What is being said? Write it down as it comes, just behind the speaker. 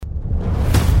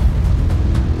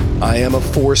I am a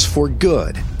force for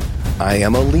good. I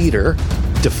am a leader.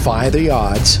 Defy the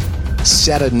odds.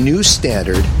 Set a new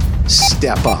standard.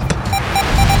 Step up.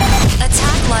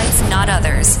 Attack Life, Not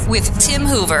Others with Tim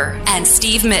Hoover and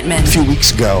Steve Mittman. A few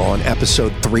weeks ago on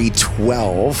episode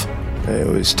 312, it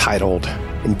was titled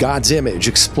In God's Image,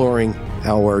 Exploring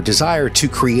Our Desire to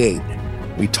Create.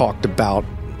 We talked about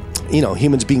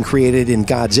humans being created in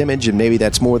God's image, and maybe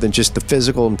that's more than just the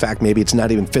physical. In fact, maybe it's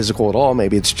not even physical at all.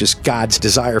 Maybe it's just God's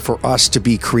desire for us to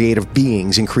be creative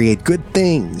beings and create good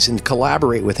things and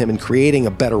collaborate with Him in creating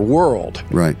a better world.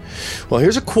 Right. Well,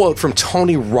 here's a quote from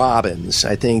Tony Robbins,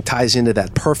 I think ties into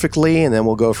that perfectly, and then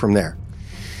we'll go from there.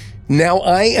 Now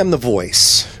I am the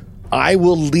voice. I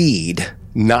will lead,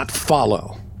 not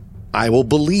follow. I will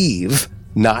believe,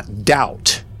 not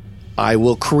doubt. I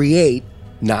will create,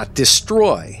 not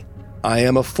destroy. I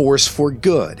am a force for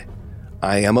good.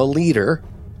 I am a leader.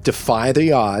 Defy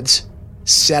the odds.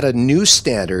 Set a new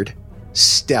standard.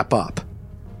 Step up.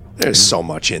 There's so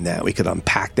much in that. We could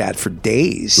unpack that for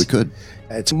days. We could.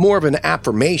 It's more of an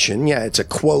affirmation. Yeah, it's a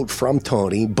quote from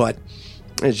Tony, but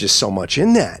there's just so much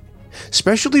in that.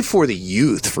 Especially for the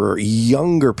youth, for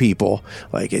younger people,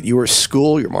 like at your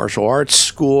school, your martial arts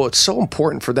school. It's so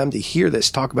important for them to hear this.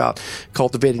 Talk about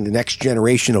cultivating the next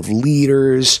generation of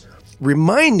leaders,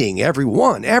 reminding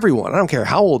everyone, I don't care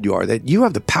how old you are, that you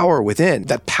have the power within.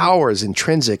 That power is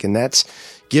intrinsic, and that's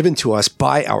given to us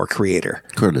by our Creator.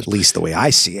 Curtis. At least the way I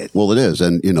see it. Well, it is.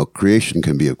 And, creation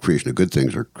can be a creation of good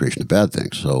things or creation of bad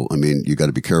things. So, you got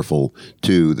to be careful,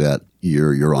 too, that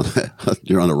you're on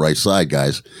the right side,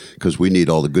 guys, because we need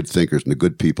all the good thinkers and the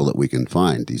good people that we can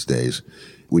find these days.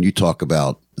 When you talk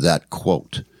about that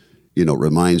quote, it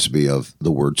reminds me of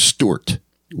the word steward.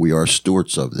 We are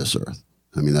stewards of this earth.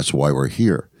 That's why we're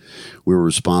here. We're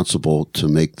responsible to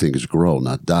make things grow,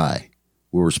 not die.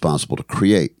 We're responsible to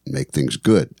create, make things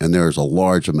good. And there's a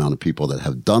large amount of people that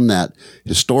have done that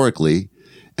historically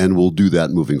and will do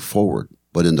that moving forward.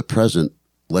 But in the present,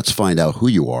 let's find out who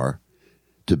you are,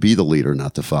 to be the leader,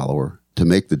 not the follower, to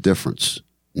make the difference,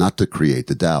 not to create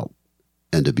the doubt,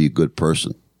 and to be a good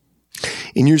person.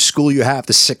 In your school, you have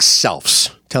the 6 selves.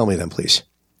 Tell me them, please.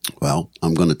 Well,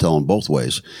 I'm going to tell them both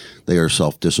ways. They are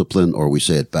self-discipline, or we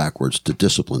say it backwards, to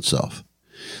discipline self.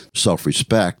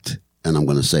 Self-respect, and I'm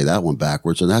going to say that one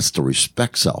backwards, and that's to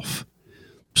respect self.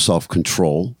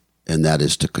 Self-control, and that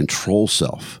is to control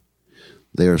self.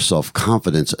 They are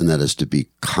self-confidence, and that is to be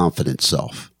confident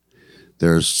self.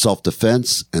 There's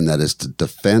self-defense, and that is to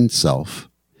defend self.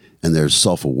 And there's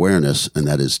self-awareness, and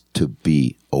that is to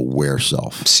be aware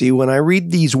self. See, when I read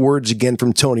these words again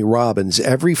from Tony Robbins,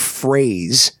 every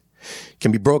phrase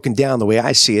can be broken down the way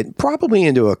I see it, probably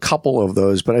into a couple of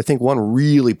those, but I think one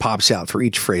really pops out for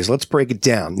each phrase. Let's break it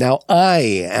down. Now,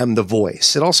 I am the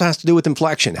voice. It also has to do with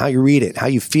inflection, how you read it, how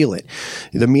you feel it,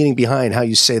 the meaning behind how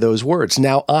you say those words.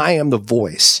 Now, I am the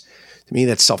voice. To me,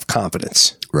 that's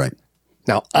self-confidence. Right.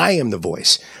 Now, I am the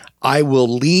voice. I will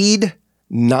lead,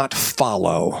 not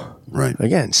follow. Right.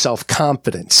 Again,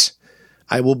 self-confidence.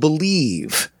 I will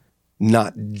believe,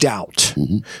 not doubt.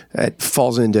 Mm-hmm. That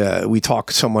falls into, we talk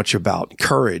so much about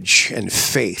courage and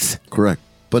faith. Correct.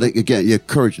 But again, you have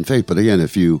courage and faith. But again,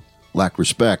 if you lack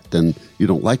respect, then you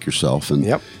don't like yourself. And,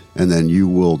 and then you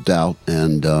will doubt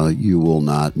and you will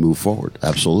not move forward.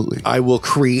 Absolutely. I will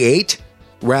create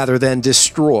rather than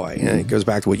destroy. And it goes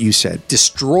back to what you said.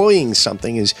 Destroying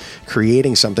something is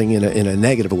creating something in a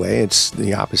negative way. It's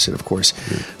the opposite, of course.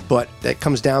 But that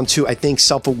comes down to, I think,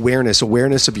 self-awareness,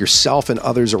 awareness of yourself and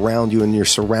others around you and your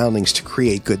surroundings to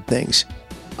create good things.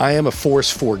 I am a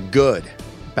force for good.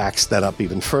 Backs that up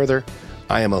even further.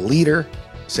 I am a leader.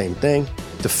 Same thing.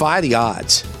 Defy the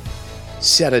odds.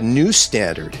 Set a new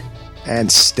standard.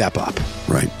 And step up.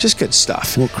 Right. Just good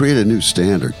stuff. Well, create a new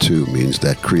standard, too, means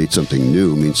that create something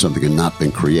new means something had not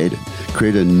been created.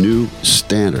 Create a new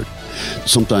standard.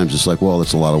 Sometimes it's like, well,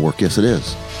 that's a lot of work. Yes, it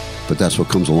is. But that's what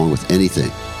comes along with anything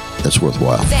that's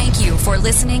worthwhile. Thank you for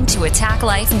listening to Attack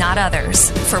Life, Not Others.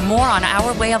 For more on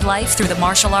our way of life through the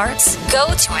martial arts, go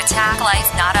to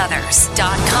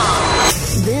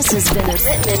attacklifenotothers.com. This has been a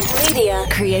Mittman Media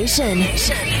creation.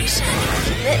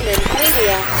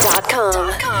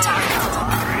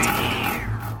 MittmanMedia.com.